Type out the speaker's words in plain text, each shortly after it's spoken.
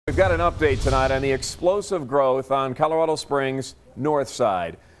We've got an update tonight on the explosive growth on Colorado Springs north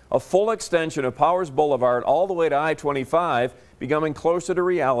side. A full extension of Powers Boulevard all the way to I-25 becoming closer to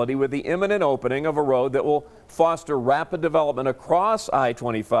reality with the imminent opening of a road that will foster rapid development across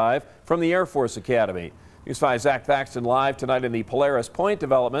I-25 from the Air Force Academy. News 5's Zach Thaxton live tonight in the Polaris Point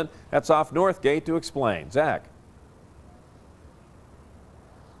development. That's off Northgate to explain. Zach.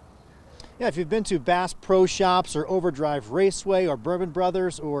 Yeah, if you've been to Bass Pro Shops or Overdrive Raceway or Bourbon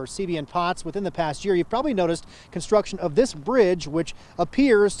Brothers or CB & Potts within the past year, you've probably noticed construction of this bridge, which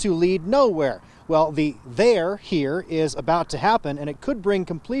appears to lead nowhere. Well, the there here is about to happen, and it could bring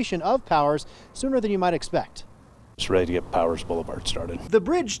completion of Powers sooner than you might expect. It's ready to get Powers Boulevard started. The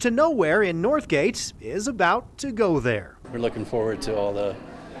bridge to nowhere in Northgate is about to go there. We're looking forward to all the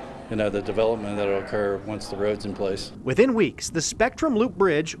development that will occur once the road's in place. Within weeks, the Spectrum Loop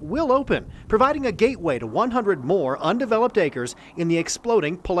Bridge will open, providing a gateway to 100 more undeveloped acres in the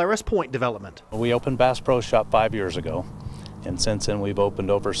exploding Polaris Point development. We opened Bass Pro Shop 5 years ago, and since then we've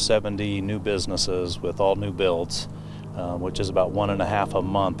opened over 70 new businesses with all new builds, which is about 1.5 a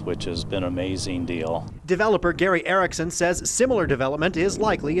month, which has been an amazing deal. Developer Gary Erickson says similar development is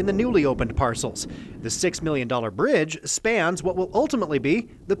likely in the newly opened parcels. The $6 million bridge spans what will ultimately be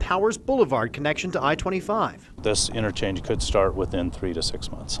the Powers Boulevard connection to I-25. This interchange could start within 3 to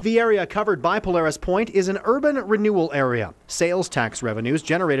 6 months. The area covered by Polaris Point is an urban renewal area. Sales tax revenues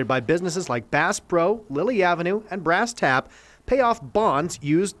generated by businesses like Bass Pro, Lily Avenue, and Brass Tap pay off bonds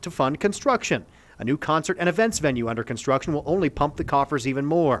used to fund construction. A new concert and events venue under construction will only pump the coffers even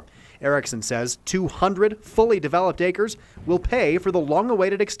more. Erickson says 200 fully developed acres will pay for the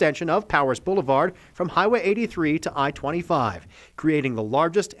long-awaited extension of Powers Boulevard from Highway 83 to I-25, creating the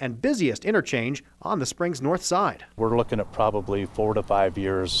largest and busiest interchange on the Springs north side. We're looking at probably 4 to 5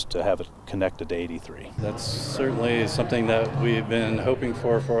 years to have it connected to 83. That's certainly something that we've been hoping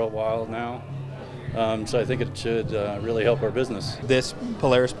for a while now. So I think it should really help our business. This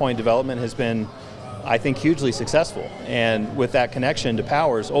Polaris Point development has been, I think, hugely successful, and with that connection to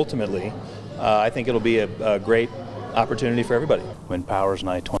Powers, ultimately, I think it'll be a great opportunity for everybody. When Powers and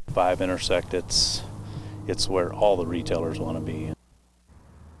I-25 intersect, it's where all the retailers want to be.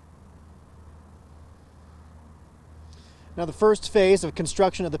 Now, the first phase of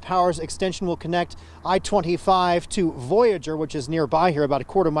construction of the Powers extension will connect I-25 to Voyager, which is nearby here, about a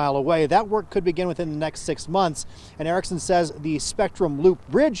quarter mile away. That work could begin within the next 6 months. And Erickson says the Spectrum Loop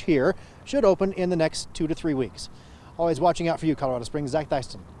Bridge here should open in the next 2 to 3 weeks. Always watching out for you, Colorado Springs. Zach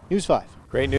Thaxton, News 5.